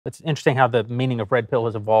It's interesting how the meaning of red pill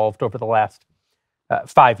has evolved over the last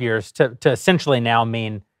 5 years to essentially now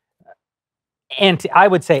mean I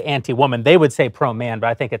would say anti-woman. They would say pro-man, but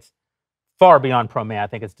I think it's far beyond pro-man. I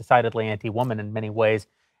think it's decidedly anti-woman in many ways.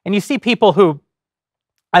 And you see people who,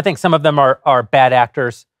 I think some of them are bad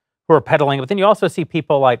actors who are peddling it, but then you also see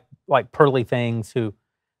people like Pearly Things who,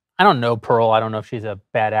 I don't know Pearl. I don't know if she's a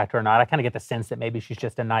bad actor or not. I kind of get the sense that maybe she's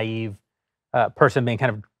just a naive person being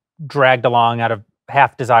kind of dragged along out of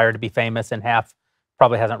half desire to be famous and half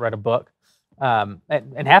probably hasn't read a book.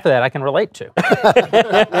 And half of that I can relate to.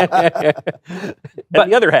 But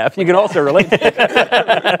the other half you can also relate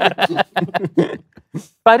to.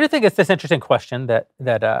 But I do think it's this interesting question that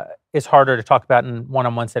is harder to talk about in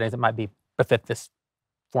one-on-one settings. It might befit this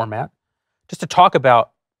format. Just to talk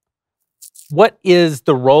about what is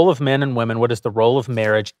the role of men and women, what is the role of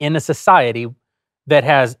marriage in a society that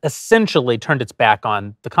has essentially turned its back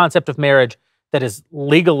on the concept of marriage, that is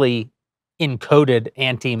legally encoded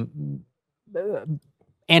anti-man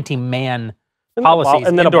policies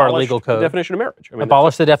and then into our legal code. The definition of marriage. I mean,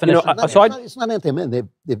 abolish the definition. It's not anti-men. They've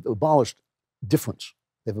abolished difference.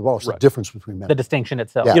 They've abolished the difference between men. The distinction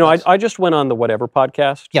itself. Yeah, I just went on the Whatever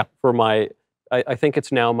podcast. Yeah. For my, I think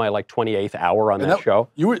it's now my 28th hour on that show.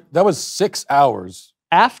 That was 6 hours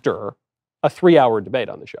after a 3-hour debate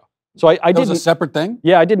on the show. So I did. That was a separate thing?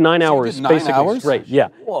 Yeah, I did 9 hours. You did 9 basically hours? straight. Yeah.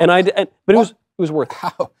 Whoa. But it was worth it.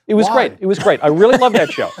 How? It was great. It was great. I really love that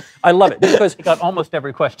show. I love it because He got almost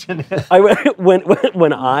every question.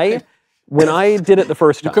 when I did it the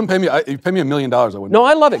first time. You couldn't pay me. You pay me $1 million. I wouldn't. No,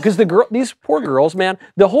 I love it because these poor girls, man.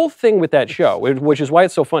 The whole thing with that show, which is why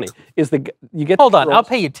it's so funny, is you get. Hold on, I'll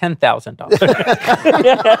pay you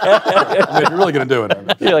 $10,000. You're really gonna do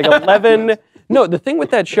it. You're like 11. No, the thing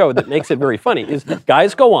with that show that makes it very funny is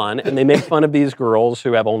guys go on and they make fun of these girls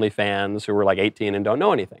who have OnlyFans who are like 18 and don't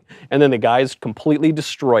know anything. And then the guys completely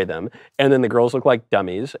destroy them. And then the girls look like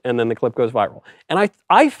dummies. And then the clip goes viral. And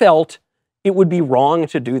I felt it would be wrong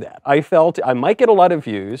to do that. I felt I might get a lot of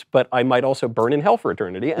views, but I might also burn in hell for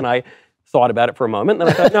eternity. And I thought about it for a moment, and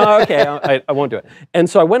then I thought, no, okay, I won't do it. And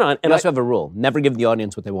so I went on, and you also have a rule: never give the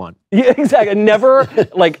audience what they want. Yeah, exactly. Never.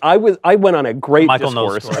 I went on a great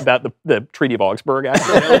discourse about the Treaty of Augsburg.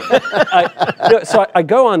 Actually, so I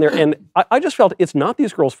go on there, and I just felt it's not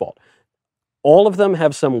these girls' fault. All of them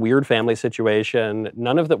have some weird family situation.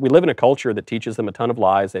 None of them. We live in a culture that teaches them a ton of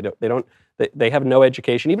lies. They have no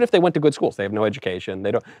education. Even if they went to good schools, they have no education.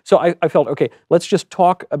 They don't. So I felt, okay, let's just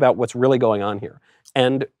talk about what's really going on here.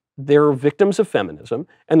 And they're victims of feminism,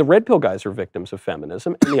 and the red pill guys are victims of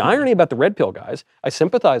feminism. And the irony about the red pill guys, I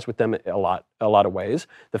sympathize with them a lot of ways.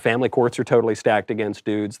 The family courts are totally stacked against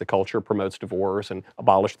dudes. The culture promotes divorce and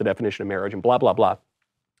abolished the definition of marriage and blah, blah, blah.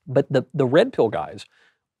 But the red pill guys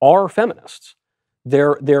are feminists.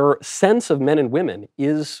 Their sense of men and women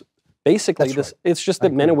is basically this. Right. It's just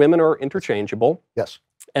that men and women are interchangeable. Yes.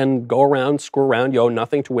 And go around, screw around, you owe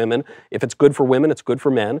nothing to women. If it's good for women, it's good for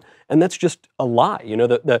men. And that's just a lie. You know,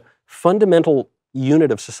 the fundamental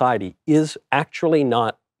unit of society is actually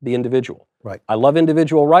not the individual. Right. I love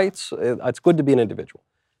individual rights. It's good to be an individual.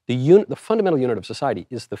 The fundamental unit of society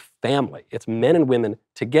is the family. It's men and women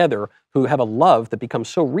together who have a love that becomes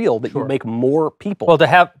so real that you make more people. Well, to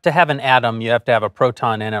have an atom, you have to have a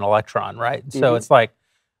proton and an electron, right? So it's like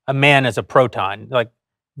a man is a proton, like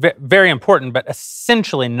very important, but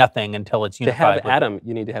essentially nothing until it's unified. To have Adam,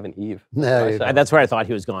 you need to have an Eve. No, that's where I thought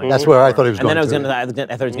he was going. That's where I thought he was going. And then I thought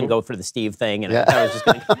he was going to go for the Steve thing, and I thought I was just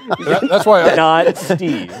going to. That's why. Not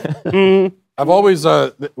Steve. I've always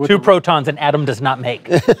two protons an atom does not make.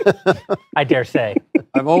 I dare say.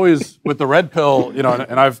 I've always with the red pill, you know,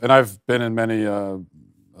 and I've been in many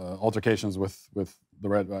altercations with the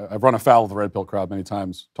red. I've run afoul of the red pill crowd many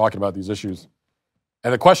times talking about these issues.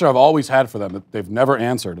 And the question I've always had for them that they've never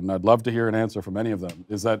answered, and I'd love to hear an answer from any of them,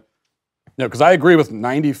 is that, you know, because I agree with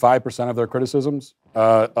 95% of their criticisms,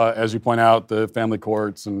 as you point out, the family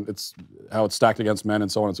courts and it's how it's stacked against men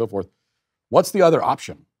and so on and so forth. What's the other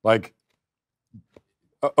option? Like,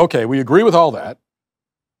 okay, we agree with all that,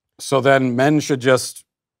 so then men should just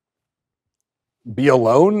be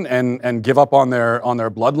alone and give up on their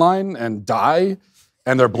bloodline and die,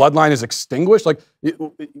 and their bloodline is extinguished? Like,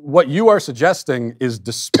 what you are suggesting is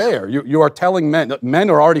despair. You are telling men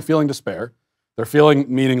are already feeling despair. They're feeling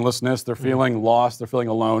meaninglessness. They're feeling lost. They're feeling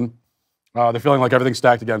alone. They're feeling like everything's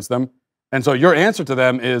stacked against them. And so your answer to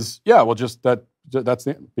them is, yeah, well, just that's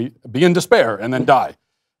be in despair and then die.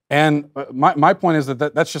 And my point is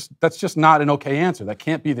that's just not an okay answer. That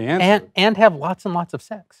can't be the answer. And have lots and lots of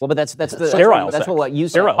sex. Well, but that's sterile that's sex. what you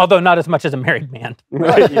said. Although not as much as a married man.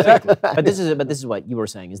 Right, exactly. But this is what you were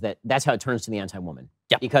saying, is that's how it turns to the anti-woman.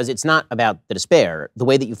 Yeah. Because it's not about the despair. The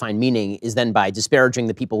way that you find meaning is then by disparaging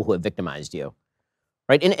the people who have victimized you.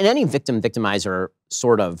 Right? In any victim-victimizer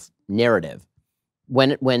sort of narrative,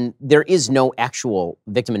 when there is no actual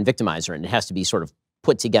victim and victimizer, and it has to be sort of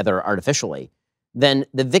put together artificially, then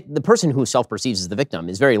the person who self-perceives as the victim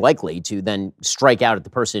is very likely to then strike out at the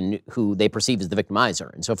person who they perceive as the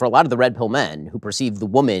victimizer. And so for a lot of the red pill men who perceive the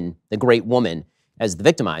woman, the great woman, as the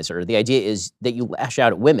victimizer, the idea is that you lash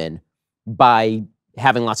out at women by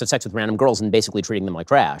having lots of sex with random girls and basically treating them like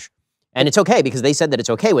trash. And it's okay because they said that it's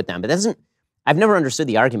okay with them, but that doesn't, I've never understood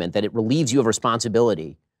the argument that it relieves you of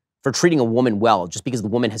responsibility for treating a woman well just because the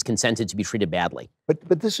woman has consented to be treated badly. But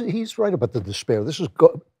he's right about the despair. This is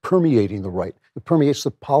permeating the right. It permeates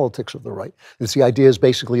the politics of the right. It's the idea is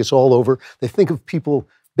basically it's all over. They think of people,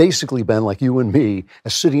 basically, Ben, like you and me,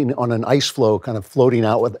 as sitting on an ice floe, kind of floating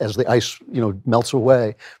out as the ice, melts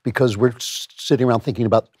away, because we're sitting around thinking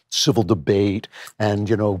about civil debate and,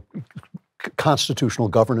 constitutional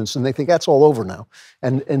governance, and they think that's all over now.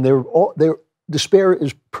 And their despair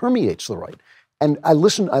permeates the right. And I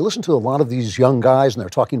listen to a lot of these young guys, and they're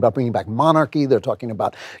talking about bringing back monarchy. They're talking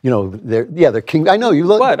about, they're king. I know you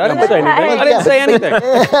look. What? I didn't say anything. I didn't say anything.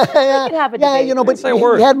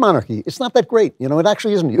 But we had monarchy. It's not that great. It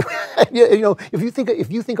actually isn't. If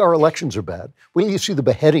you think our elections are bad, when you see the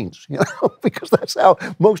beheadings, because that's how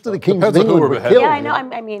most of the kings of England were killed. Yeah, I know.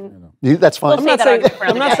 I mean, that's fine. I'm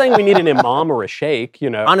not saying we need an imam or a sheikh.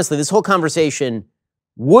 Honestly, this whole conversation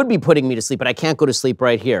would be putting me to sleep, but I can't go to sleep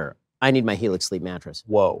right here. I need my Helix sleep mattress.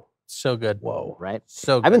 Whoa. So good. Whoa. Right?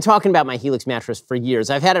 So good. I've been talking about my Helix mattress for years.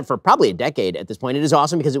 I've had it for probably a decade at this point. It is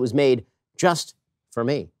awesome because it was made just for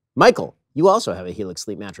me. Michael, you also have a Helix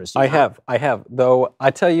sleep mattress. I have. Though I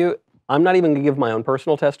tell you, I'm not even going to give my own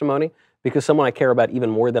personal testimony because someone I care about even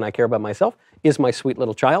more than I care about myself is my sweet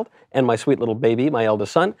little child, and my sweet little baby, my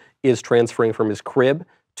eldest son, is transferring from his crib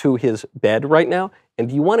to his bed right now. And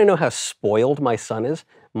do you want to know how spoiled my son is?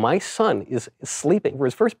 My son is sleeping for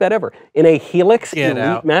his first bed ever in a Helix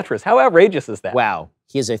Elite mattress. How outrageous is that? Wow.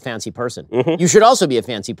 He is a fancy person. You should also be a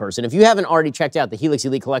fancy person. If you haven't already checked out the Helix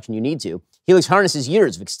Elite collection, you need to. Helix harnesses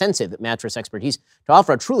years of extensive mattress expertise to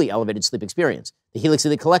offer a truly elevated sleep experience. The Helix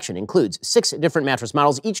Elite collection includes 6 different mattress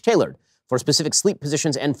models, each tailored for specific sleep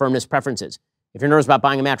positions and firmness preferences. If you're nervous about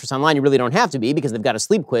buying a mattress online, you really don't have to be because they've got a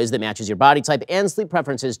sleep quiz that matches your body type and sleep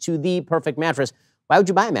preferences to the perfect mattress. Why would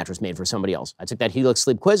you buy a mattress made for somebody else? I took that Helix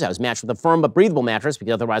sleep quiz. I was matched with a firm but breathable mattress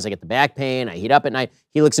because otherwise I get the back pain, I heat up at night.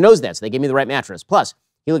 Helix knows that, so they gave me the right mattress. Plus,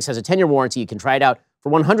 Helix has a 10-year warranty. You can try it out for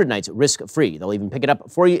 100 nights risk-free. They'll even pick it up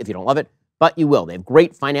for you if you don't love it, but you will. They have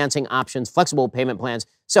great financing options, flexible payment plans,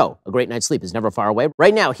 so a great night's sleep is never far away.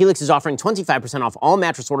 Right now, Helix is offering 25% off all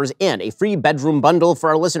mattress orders and a free bedroom bundle for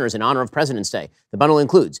our listeners in honor of President's Day. The bundle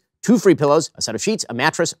includes 2 free pillows, a set of sheets, a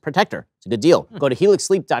mattress protector. It's a good deal. Go to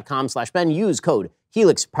helixsleep.com/Ben. Use code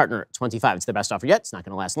HelixPartner25. It's the best offer yet. It's not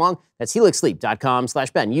going to last long. That's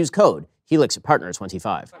helixsleep.com/Ben. Use code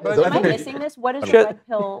HelixPartner25. Am I missing this? What is the red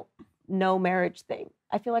pill no marriage thing?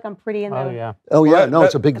 I feel like I'm pretty in the... Oh, yeah. No,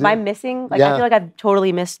 it's a big deal. Am I missing? I feel like I've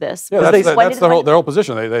totally missed this. Yeah, that's their whole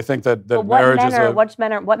position. They think that marriage is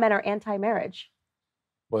what men are anti-marriage?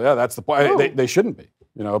 Well, yeah, that's the point. They shouldn't be.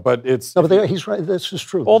 But it's... No, but he's right. This is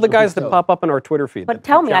true. All the guys that pop up on our Twitter feed. But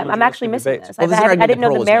tell me, I'm actually missing this. I didn't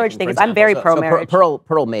know the marriage thing. I'm very pro-marriage.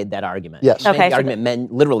 Pearl made that argument. Yes. She made the argument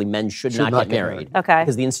men should not get married. Okay.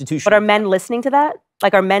 Because the institution... But are men listening to that?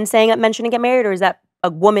 Like, are men saying that men shouldn't get married, or is that a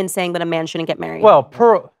woman saying that a man shouldn't get married? Well,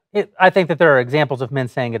 I think that there are examples of men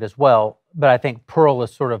saying it as well, but I think Pearl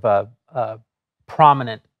is sort of one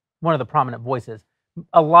of the prominent voices.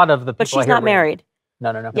 A lot of the people... But she's not married.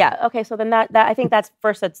 No. Yeah. Okay. So then that I think that's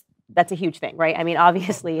a huge thing, right? I mean,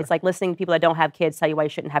 obviously, it's like listening to people that don't have kids tell you why you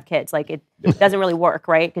shouldn't have kids. Like it doesn't really work,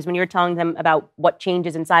 right? Because when you're telling them about what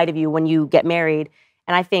changes inside of you when you get married,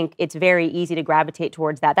 and I think it's very easy to gravitate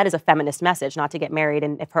towards that. That is a feminist message, not to get married.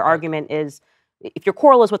 And if her argument is, if your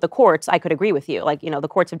quarrel is with the courts, I could agree with you. Like, the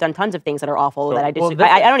courts have done tons of things that are awful that I disagree.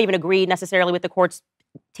 I don't even agree necessarily with the courts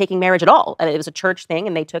taking marriage at all. It was a church thing,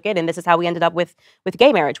 and they took it, and this is how we ended up with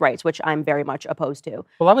gay marriage rights, which I'm very much opposed to.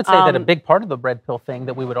 Well, I would say that a big part of the red pill thing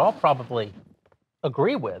that we would all probably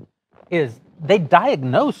agree with is they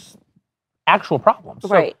diagnose actual problems.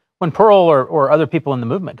 Right. So when Pearl or other people in the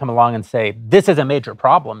movement come along and say, this is a major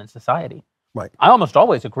problem in society, right, I almost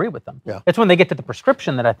always agree with them. Yeah. It's when they get to the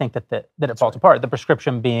prescription that I think that it falls apart. The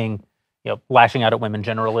prescription being, lashing out at women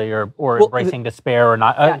generally, or embracing despair, or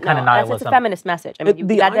not kind of nihilism. It's a feminist message. I mean,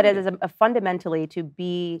 that is fundamentally to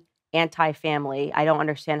be anti-family. I don't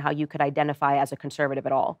understand how you could identify as a conservative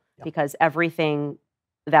at all, because everything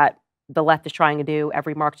that the left is trying to do,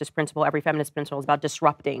 every Marxist principle, every feminist principle is about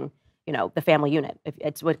disrupting, the family unit.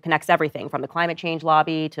 It's what connects everything from the climate change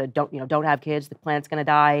lobby to don't have kids, the planet's going to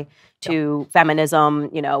die, to feminism,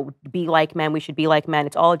 be like men, we should be like men.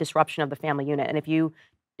 It's all a disruption of the family unit. And if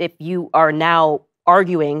you are now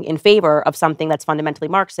arguing in favor of something that's fundamentally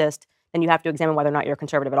Marxist, then you have to examine whether or not you're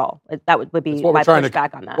conservative at all. That would be my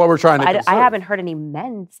pushback on that. What we're trying to I haven't heard any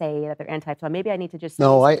men say that they're anti-family. Maybe I need to just...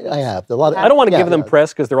 No, I have. I don't want to give them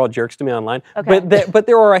press because they're all jerks to me online. Okay. But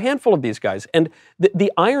there are a handful of these guys. And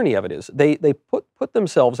the irony of it is they put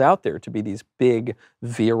themselves out there to be these big,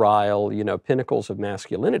 virile, pinnacles of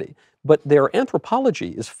masculinity. But their anthropology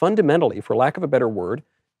is fundamentally, for lack of a better word,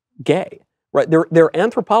 gay. Right? Their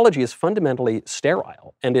anthropology is fundamentally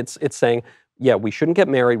sterile. And it's saying, yeah, we shouldn't get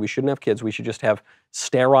married, we shouldn't have kids, we should just have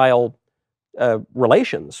sterile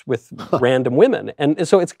relations with random women. And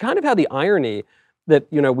so it's kind of how the irony that,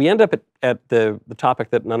 we end up at the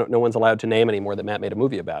topic that no one's allowed to name anymore that Matt made a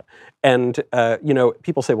movie about. And,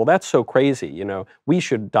 people say, well, that's so crazy, we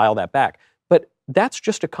should dial that back. But that's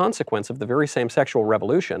just a consequence of the very same sexual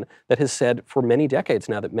revolution that has said for many decades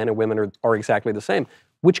now that men and women are exactly the same,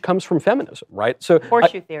 which comes from feminism, right? So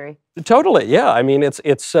horseshoe theory. Totally, yeah. I mean,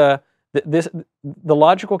 the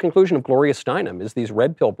logical conclusion of Gloria Steinem is these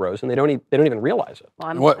red pill bros, and they don't even realize it.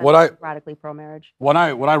 Well, I'm radically pro-marriage. What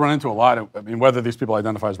I run into a lot, I mean, whether these people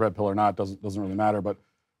identify as red pill or not doesn't really matter. But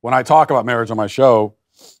when I talk about marriage on my show,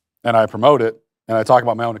 and I promote it, and I talk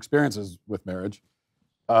about my own experiences with marriage,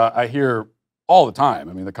 I hear all the time.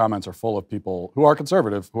 I mean, the comments are full of people who are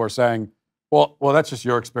conservative who are saying, "Well, that's just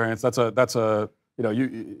your experience. That's a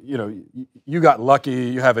you got lucky.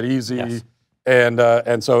 You have it easy." Yes.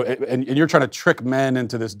 And so you're trying to trick men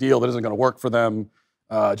into this deal that isn't going to work for them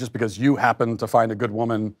just because you happen to find a good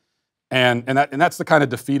woman, and that's the kind of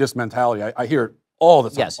defeatist mentality I hear it all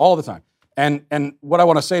the time, all the time. And what I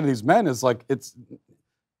want to say to these men is like it's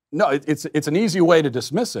an easy way to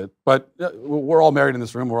dismiss it, but we're all married in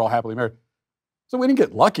this room, we're all happily married, so we didn't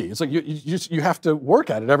get lucky. It's like you have to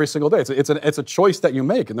work at it every single day. It's a choice that you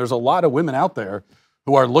make, and there's a lot of women out there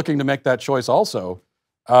who are looking to make that choice also.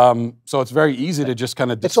 So it's very easy to just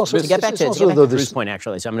kind of dismiss. To get back to Drew's point,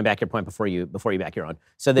 actually, so I'm going to back your point before you back your own.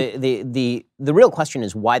 So the real question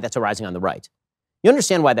is why that's arising on the right. You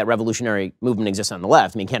understand why that revolutionary movement exists on the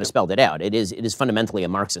left. I mean, Ken has spelled it out. It is fundamentally a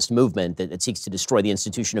Marxist movement that seeks to destroy the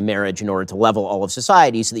institution of marriage in order to level all of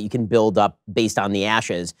society so that you can build up, based on the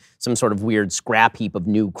ashes, some sort of weird scrap heap of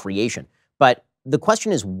new creation. But the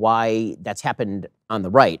question is why that's happened on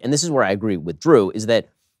the right. And this is where I agree with Drew, is that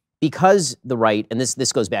because the right, and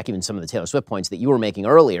this goes back even some of the Taylor Swift points that you were making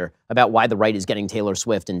earlier about why the right is getting Taylor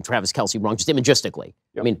Swift and Travis Kelce wrong, just imagistically.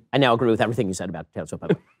 Yep. I mean, I now agree with everything you said about Taylor Swift,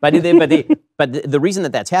 by the way. But the reason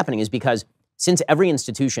that that's happening is because since every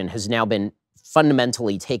institution has now been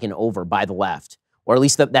fundamentally taken over by the left, or at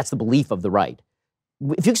least that's the belief of the right,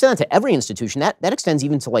 if you extend that to every institution, that extends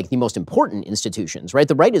even to like the most important institutions, right?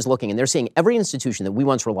 The right is looking and they're saying every institution that we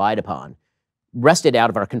once relied upon wrested out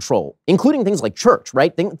of our control, including things like church,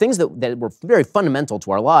 right? Things that were very fundamental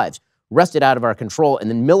to our lives, wrested out of our control and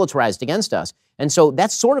then militarized against us. And so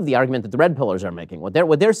that's sort of the argument that the red pillars are making. What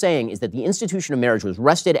they're saying is that the institution of marriage was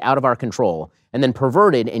wrested out of our control and then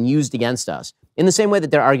perverted and used against us. In the same way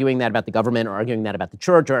that they're arguing that about the government, or arguing that about the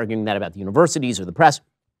church, or arguing that about the universities or the press.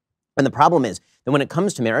 And the problem is that when it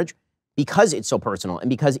comes to marriage, because it's so personal and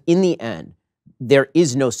because in the end, there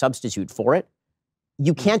is no substitute for it,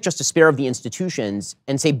 you can't just despair of the institutions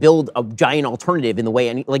and say build a giant alternative in the way,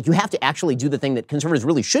 and like you have to actually do the thing that conservatives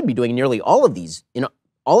really should be doing in nearly all of these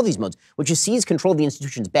modes, which is seize control of the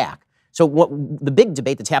institutions back. So what the big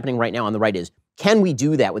debate that's happening right now on the right is, can we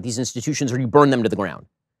do that with these institutions, or do you burn them to the ground?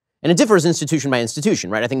 And it differs institution by institution,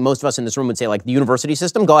 right? I think most of us in this room would say, like, the university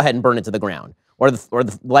system, go ahead and burn it to the ground. Or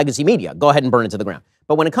the legacy media, go ahead and burn it to the ground.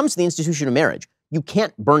 But when it comes to the institution of marriage, you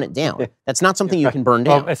can't burn it down. That's not something you can burn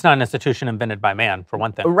down. Well, it's not an institution invented by man, for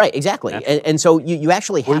one thing. Right, exactly. And so you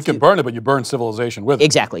actually have to... Well, you can burn it, but you burn civilization with it.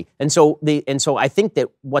 Exactly. And so I think that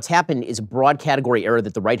what's happened is a broad category error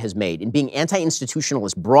that the right has made. In being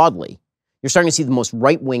anti-institutionalist broadly, you're starting to see the most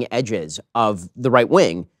right-wing edges of the right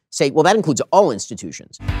wing say, well, that includes all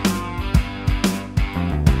institutions.